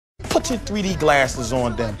Put your 3D glasses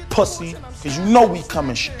on then, pussy, cause you know we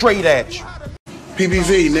coming straight at you.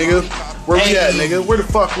 PBV, nigga. Where we at, nigga? Where the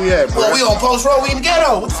fuck we at, bro? Well, we on Post Road, we in the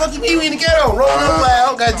ghetto. What the fuck you mean we in the ghetto? Rolling up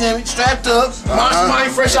loud, goddamn it, strapped up. Monster Monty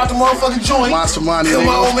fresh out the motherfucking joint. Monster Monty, come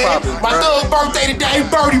on, man. Poppin', my thug birthday today,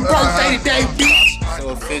 Byrdie birthday today, bitch. So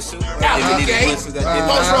official. Okay.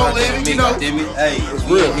 Post Road living, you know. Hey, it's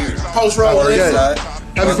real here. Post Road living.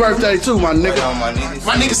 Happy birthday too, my nigga.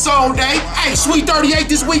 My nigga Soul Day. Hey, Sweet 38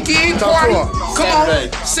 this weekend. Party. Come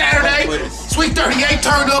on. Saturday. Sweet 38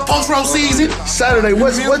 turned up post road season. Saturday.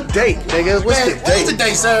 What date, nigga? What's the date? What's the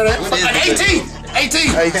date, Saturday? 18th.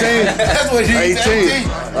 18. That's what it is. 18.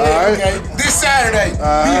 Alright. Okay. This Saturday.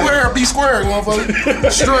 Beware, be square,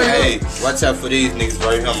 motherfucker. Straight Hey, watch out for these niggas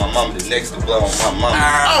right here. My mama, the next to blow on my mama.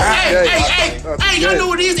 Hey, y'all know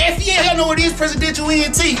what it is? FEL, y'all know what it is? Presidential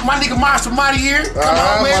ENT. My nigga Monster Monty here. Come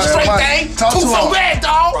on, man. Straight thing. Talk to him. So bad,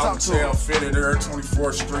 dog. Talk to him. Fitted there,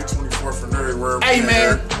 24th Street, 24th from everywhere. Hey,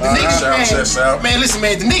 man. The niggas, man, listen,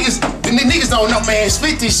 man. The niggas don't know, man.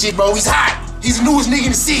 Split this shit, bro. He's hot. He's the newest nigga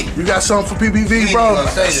in the city. You got something for PBV, bro? I'm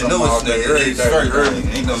say the newest nigga.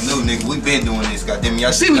 Ain't no new nigga. We been doing this, goddamn.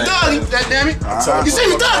 Y'all see me thugging, goddammit. You see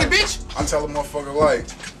me thugging, bitch. I tell a motherfucker like,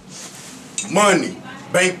 money,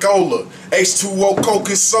 bankola, H2O, Coke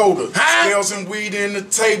and soda, scales and weed in the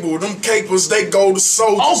table. Them capers, they go to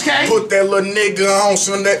soldiers. Okay. Put that little nigga on,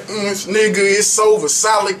 so that nigga it's over.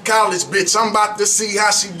 Solid college, bitch. I'm about to see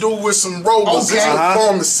how she do with some rollers. Okay. It's a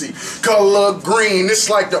pharmacy. Color green, it's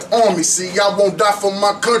like the army. See, I won't die for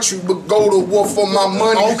my country, but go to war for my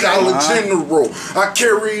money. Dollar General. I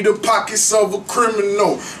carry the pockets of a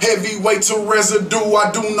criminal. Heavyweight to residue. I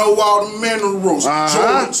do know all the minerals.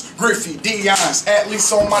 Jordans, Griffey, Dion's, at least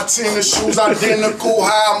on my tennis shoes. Identical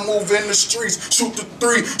how I move in the streets. Shoot the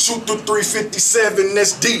 357,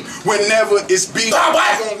 that's deep. Whenever it's beat,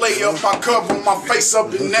 I gon' lay up, I cover my face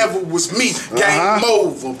up, it never was me. Game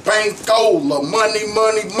over, bankola, money. A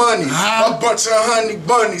bunch of honey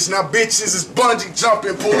bunnies. Now bitches is bungee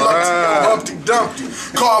jumping, pull up to your Humpty Dumpty.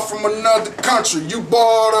 Call from another country, you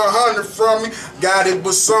borrowed 100 from me. Got it,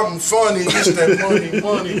 but something funny. It's that money.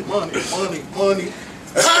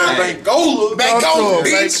 That's Bankola,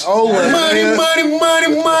 bitch. Money.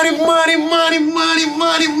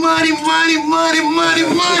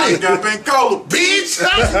 Got Bankola, bitch.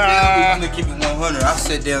 I'm gonna keep it 100. I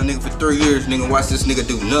sat down, nigga, for 3 years, nigga. Watch this nigga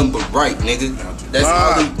do nothing but right, nigga. That's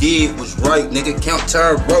all he did was right, nigga. Count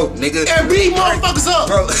time broke, nigga. And beat motherfuckers up,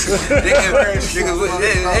 bro. Nigga,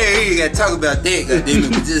 you gotta talk about that, goddamn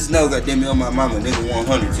it. But just know, goddamn it, on my mama, nigga,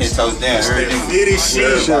 100, 10 toes down. Fitted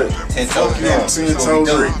shit. 10 toes down. 10 toes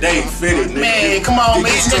every day, fitted, nigga. Man, come on,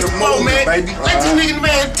 man. That's the flow, man. Let these niggas,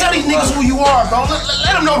 man, tell these niggas who you are, bro.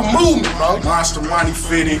 Let them know the movement, bro. Monster Monty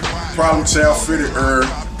fitted, Problem Child fitted,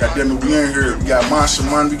 goddamn it, we in here. We got Monster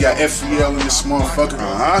Monty, we got FEL in this motherfucker.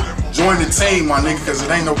 Join the team, my nigga, cause it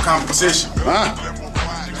ain't no competition.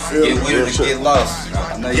 Get weird to get lost.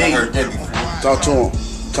 I know you heard that before.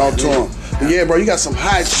 Talk to him. But yeah, bro, you got some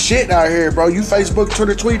hot shit out here, bro. You Facebook,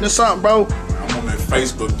 Twitter, tweeting or something, bro? I'm on that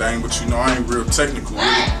Facebook thing, but you know I ain't real technical with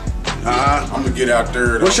it. I'm gonna get out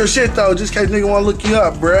there. What's your shit though? Just in case nigga wanna look you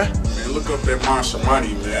up, bruh. Man, look up that Monster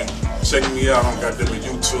Monty, man. Check me out on goddamn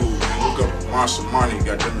YouTube. Man. Look up Monster Monty,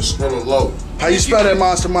 goddamn scroll low. How you spell that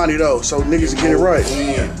Monster Monty though? So niggas can get it right.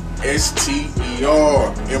 STERMONTY.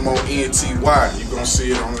 You gonna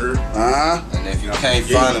see it on there. And if you can't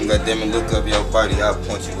find them, goddamn it, look up your buddy. I'll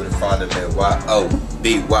point you where to find them at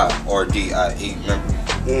YOBYRDIE.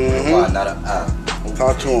 Remember? Y, not a I.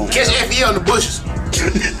 Talk to him. Catch FEL in the bushes.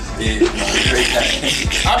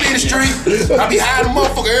 I be in the street. I be hiding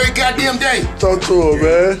motherfucker every goddamn day. Talk to him,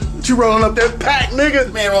 man. What you rolling up that pack,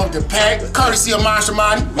 nigga? Man, roll up the pack. Courtesy of Monster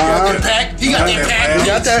Monty. He got that pack. He got that pack.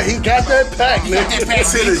 He got that pack, nigga. He got that pack.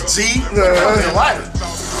 To the G.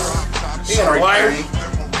 He got a wire.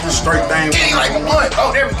 Straight thing. Getting like a blunt.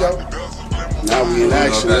 Oh, there we go. Now we in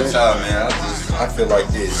action, man. I feel like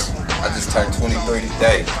this. I just turned 23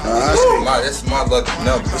 today. That's my lucky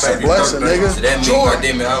number. It's a blessing, nigga. So that means,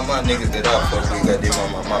 goddamn it, all my niggas that I fuck with, goddamn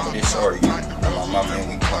on my mama, they sorry you. And my mama and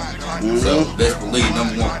we coming. So best believe,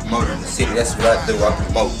 #1 promoter in the city. That's what I do. I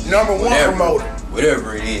promote. #1 promoter.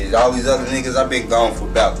 Whatever it is. All these other niggas, I've been gone for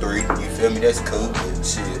about 3. You feel me? That's cool. But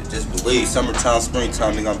shit, just believe. Summertime,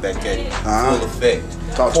 springtime, nigga, I'm back at it. Full effect.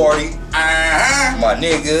 Party. My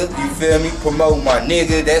nigga. You feel me? Promote my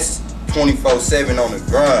nigga. That's 24/7 on the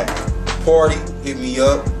grind. Party, hit me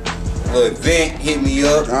up. Little event, hit me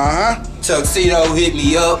up. Tuxedo, hit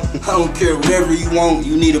me up. I don't care, whatever you want.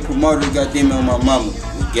 You need a promoter, goddamn it, on my mama.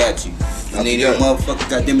 We got you. I need that motherfucker,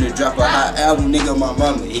 goddamn it, to drop a hot album, nigga, my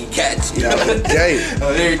mama, he got you.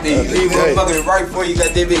 On everything. He motherfucking right for you,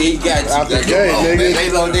 goddamn it, he got you. They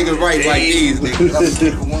little niggas right like these,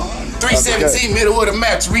 niggas. 317, middle of the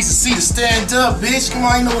map. Teresa C to stand up, bitch. Come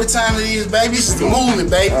on, you know what the time it is, baby. This is the movement,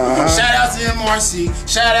 baby. Shout out to MRC.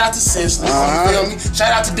 Shout out to Senseless. You feel me? Shout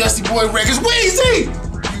out to Dusty Boy Records. Weezy!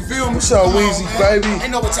 You feel me? What's up, Weezy, baby? Ain't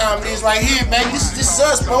know what time it is right here, baby. This is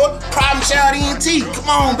us, bro. Problem Child ENT. Come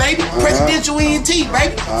on, baby. Presidential ENT,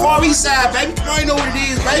 baby. Far East Side, baby. Come on, you know what it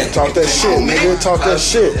is, baby. Talk that shit, nigga. Talk that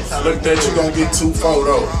shit. Look that you gonna get 2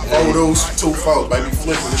 photos. Photos, 2 photos, baby.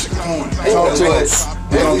 Flip it, it's your coin. Talk to us.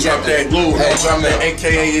 We don't drop that glue. Don't drop that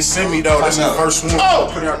AKA it's send me though. That's the first one.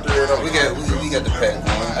 Put it out there though. We got the pack,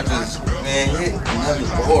 man. I just, man, hit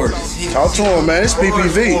another board. Talk to him, man. It's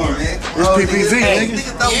PPV. It's PPV, nigga.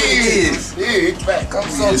 Yeah, it's back. Come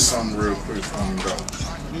Get something real quick for me though.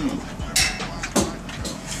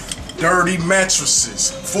 Dirty mattresses,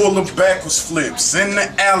 full of backwards flips. In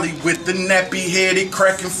the alley with the nappy-headed,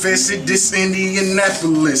 crack-infested, this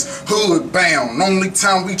Indianapolis. Hood bound, only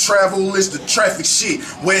time we travel is the traffic shit.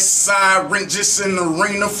 West side rent just in the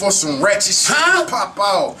arena for some ratchet shit. Pop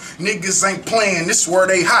off, niggas ain't playing, this where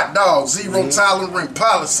they hot dogs. Zero tolerant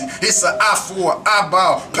policy, it's an eye for an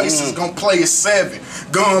eyeball. Pacers gon' play at 7,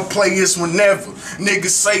 gun play is whenever. Niggas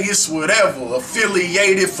say it's whatever,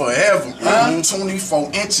 affiliated forever. 24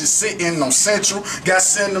 inches sitting on Central, got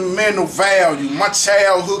sentimental value. My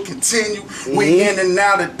childhood continue. We in and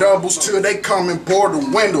out of doubles till they come and board the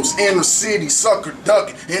windows. Inner city sucker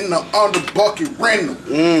ducking in the under bucket rental.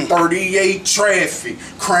 38 traffic,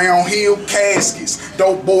 Crown Hill caskets.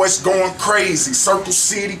 Dope boys going crazy. Circle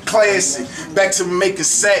City classic. Back to making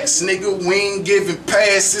sacks, nigga. We ain't giving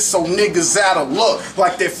passes, so niggas out of luck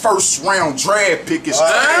like that first round draft pick is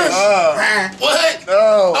trash. What?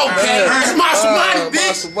 Oh, okay, that's my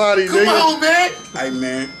bitch. Come on, man. Hey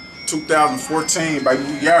man, 2014, baby,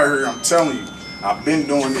 we out here. I'm telling you, I've been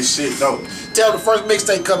doing this shit though. Tell the first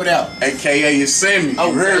mixtape coming out. AKA it's send me.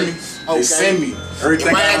 You hear me? It's send me.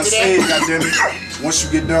 Everything I done said, goddammit. Once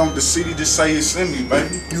you get done with the city, just say it's send me,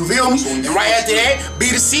 baby. You feel me? And right after that, be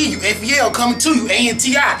to see you. FEL coming to you.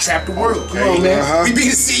 ANTI, Trap the World. Come on, man. We be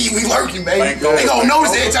to see you. We lurking, baby. They gonna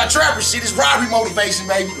notice the anti-trapper shit. It's robbery motivation,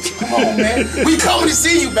 baby. Come on, man. We coming to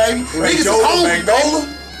see you, baby. Niggas is hungry,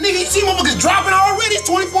 baby. Nigga, you see motherfuckers dropping already? It's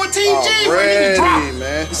 2014 G. Already,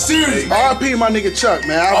 man. Serious, man. RP my nigga Chuck,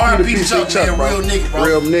 man. RP Chuck, man. Bro. Real nigga, bro.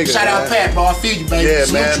 Real nigga. Shout out Pat, bro. I feel you, baby.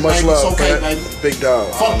 Yeah, man. Much love, it's okay, Pat. baby. Big dog.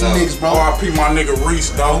 Fuck them niggas, bro. RP my nigga Reese,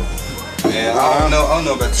 though. Man, I don't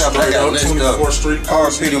know about top. I got list up.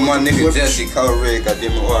 RP to my nigga Jesse Colred,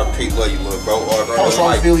 goddamn it. RP love you, little bro.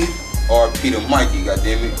 RP to Mikey,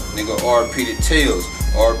 goddamn it. Nigga RP to Tails.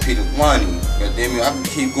 RP to Lonnie, goddamn it. I can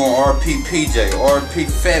keep going. RP PJ,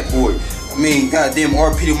 RP Fat Boy. I mean, goddamn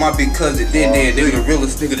RP to my big cousin. Then nigga the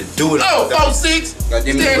realest nigga to do it on the dice. 46.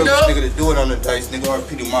 Goddamn it, the realest nigga to do it on the dice. Nigga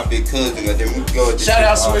RP to my big cousin. Goddamn it, we can go at this. Shout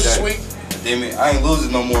out Swish Sweet. Damn it, I ain't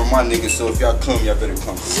losing no more of my niggas, so if y'all come, y'all better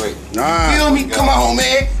come correct. Feel me? Come on,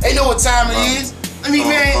 man. They know what time it is. I mean,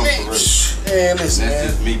 man, listen, that's man.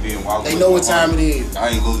 just me being wild. They know what time it is. I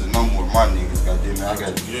ain't losing no more of my niggas, goddamn it. I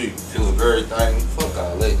got to feel of everything. Fuck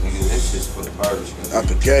all that, nigga. This shit's for the Byrdie. Out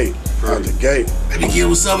the gate. Out the gate. Let me get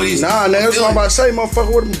with some of these. Nah, that's what I'm about to say,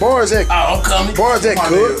 motherfucker. Where them bars at? Oh, I'm coming. Bars at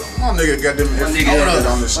good. My nigga got them.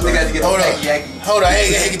 Hold on.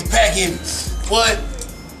 Hey, get the pack in. What?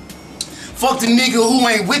 Fuck the nigga who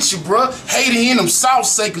ain't with you, bruh. Hating in them salt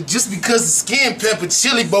shaker just because the skin pepper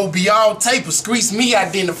chili bow be all taper. Screech me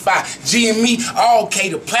identify. G and me all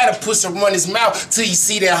cater. Platypus will run his mouth till you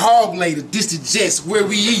see that hog later. This the Jets where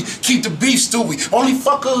we eat. Keep the beef stewy. Only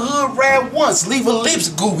fuck a hood rat once. Leave her lips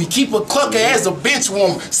gooey. Keep a clucker as a bench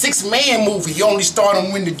warmer. 6-man movie. Only start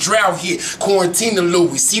him when the drought hit. Quarantine the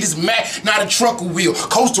Louis. See this Mac, not a trucker wheel.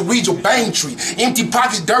 Coastal Regional Bang Tree. Empty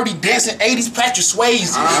pockets, dirty dancing 80s Patrick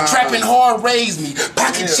Swayze. Trapping hard. Raised me,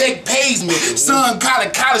 pocket check pays me, son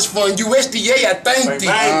college fund, USDA I thank thee.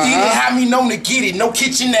 Didn't have me known to get it, no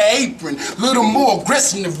kitchen to apron, little more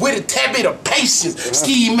aggressive with a tablet of patience.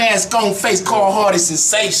 Ski mask on face, call hard a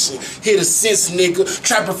sensation. Hit a sense nigga,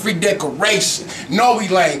 trapper free decoration. No he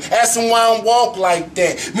lame, ask him why I don't walk like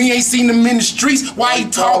that. Me ain't seen him in the streets, why he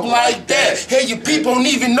talk like that? Hey your people don't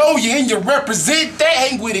even know you and you represent that.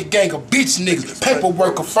 Hang with a gang of bitch niggas,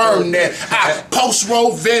 paperwork confirm that. I post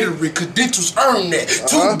road veteran, credentials earn that.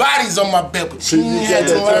 2 bodies on my belt, but you ain't had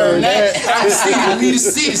to learn that. I'm city, be the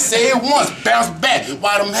city, say it once, bounce back.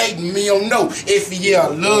 Why them hating me, don't know. If yeah, I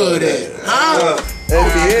love that. Huh?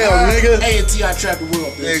 FBL, nigga. A&T, I trap the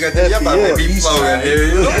world. Yeah, got that. Y'all about to be flowing here.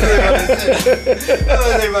 You know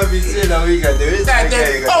they might be sitting over here.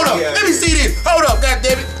 Hold up, let me see this. Hold up,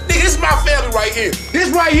 goddammit. Nigga, this is my family right here. This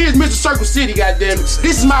right here is Mr. Circle City, goddammit.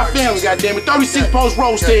 This is my family, goddammit. 36 Post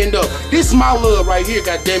Road, stand up. This is my love right here,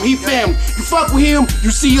 goddammit. He family. You fuck with him,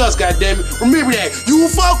 you see us, goddammit. Remember that. You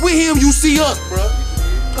fuck with him, you see us, bro.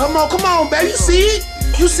 Come on, baby. You see it?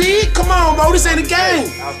 You see it? Come on, bro. This ain't a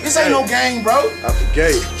game. This ain't no game, bro. Out the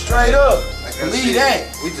gate. Straight up. Believe that.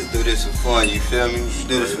 We just do this for fun, you feel me? We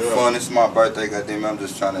do this for fun. It's my birthday, goddamn it. I'm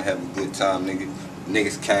just trying to have a good time, nigga.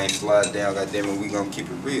 Niggas can't slide down, goddamn it. We gonna keep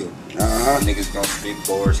it real. Niggas gonna speak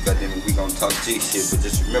bars, goddamn it. We gonna talk G shit, but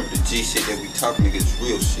just remember the G shit that we talk, niggas, is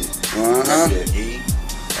real shit.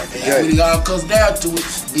 When it all comes down to it,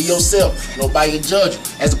 be yourself. Nobody can judge you.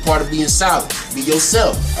 As a part of being solid, be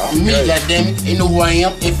yourself. Me, goddammit, ain't know who I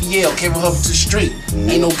am. FEL, Kevin Hubbard to the street.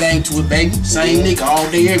 Ain't no game to it, baby. Same nigga all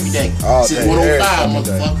day, every day. Since 105,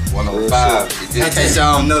 motherfucker. 105. Just in case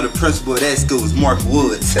y'all don't know, the principal of that school is Mark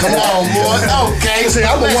Woods. Come on, boy. Okay. See,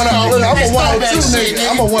 I'm a 102 nigga.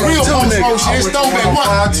 I'm a 102 nigga.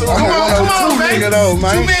 Come on, baby. Though,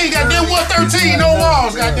 man. You mean, goddamn 113, no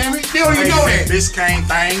walls, goddammit. They don't even know that. This can't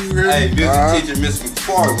thing. Hey, music teacher, Miss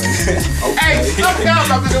McFarland. Hey, stop down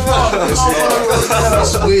about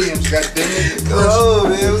Mr. Williams, goddammit. Oh,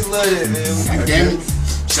 man, we love that, man. Damn it.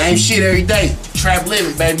 Same shit every day. Trap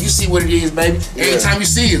living, baby. You see what it is, baby. Every time you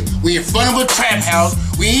see us, we in front of a trap house,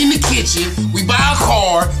 we in the kitchen, we buy a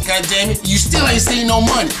car, goddamn it, you still ain't seen no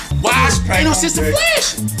money. Why? Ain't no sense of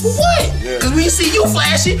flashing. For what? Cause we see you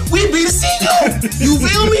flashing, we be to see you. You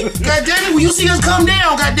feel me? Goddamn it, when you see us come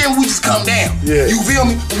down, goddamn it, we just come down. You feel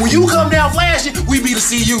me? When you come down flashing, we be to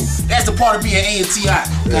see you. That's the part of being A&T-I.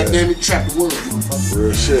 Goddamn it, trap the world.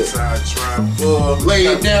 Real shit. Lay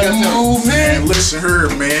it down and move, man. Listen here,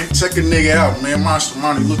 man. Check a nigga out, man. Monster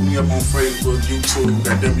Monty, look me up on Facebook, YouTube.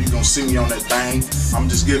 Goddamn, you gonna see me on that thing. I'm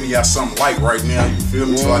just giving y'all something light right now. You feel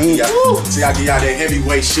me? Till I get y'all that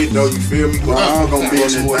heavyweight shit though. You feel me? Cause I'm gonna be in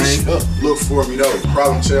that thing. Look for me though.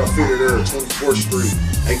 Problem Child Figure there, 24th Street,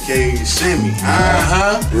 aka Shimmy.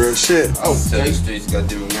 Real shit. Oh, tell the streets,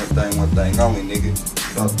 goddamn it, one thing only, nigga.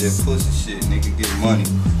 About that pussy shit, nigga. Get money.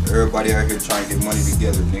 Everybody out here trying to get money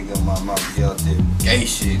together, nigga. My mom get out there gay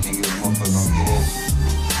shit, nigga. Motherfuckers don't get that shit.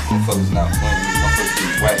 Motherfuckers not playing, motherfuckers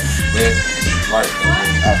get whacked, left, right.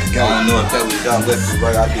 I don't know if that was y'all left or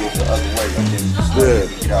right. I did it the other way. I didn't just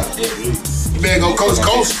get out there. You better go coast to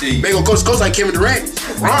coast. Better go coast to coast like Kevin Durant.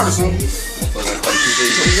 Ron or something. Fucking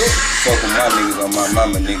my niggas on my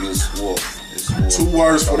mama niggas war. 2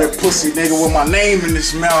 words for that pussy nigga with my name in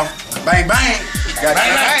his mouth. Bang bang. Bang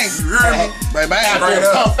bang. You heard me? Bang bang. Straight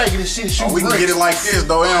up. We can get it like this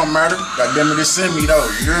though. It don't matter. Goddamn it, it's in me though.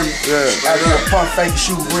 You hear me? I got pump fake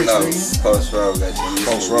shoot bricks, nigga. Post road, goddamn.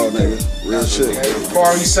 Post road, nigga. Real shit.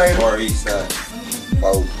 Far East Side. Far East Side.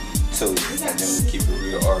 4-2. Goddamn, we keep it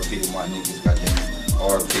real. RP to my niggas. Goddamn.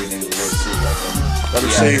 RP niggas real shit. Goddamn. Let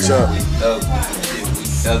them shades up. We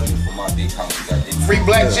thugging for my big homie. Goddamn. Free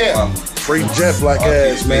Black Jet. Free Jet Black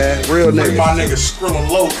ass, man. Real nigga. Free my nigga Skrilla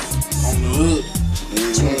Low on the hood.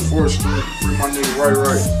 24th Street. Free my nigga right.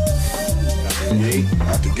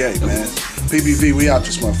 Out the gate, man. PBV, we out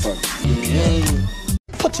this motherfucker.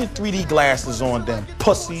 Put your 3D glasses on them,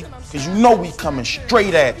 pussy, cause you know we coming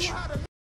straight at you.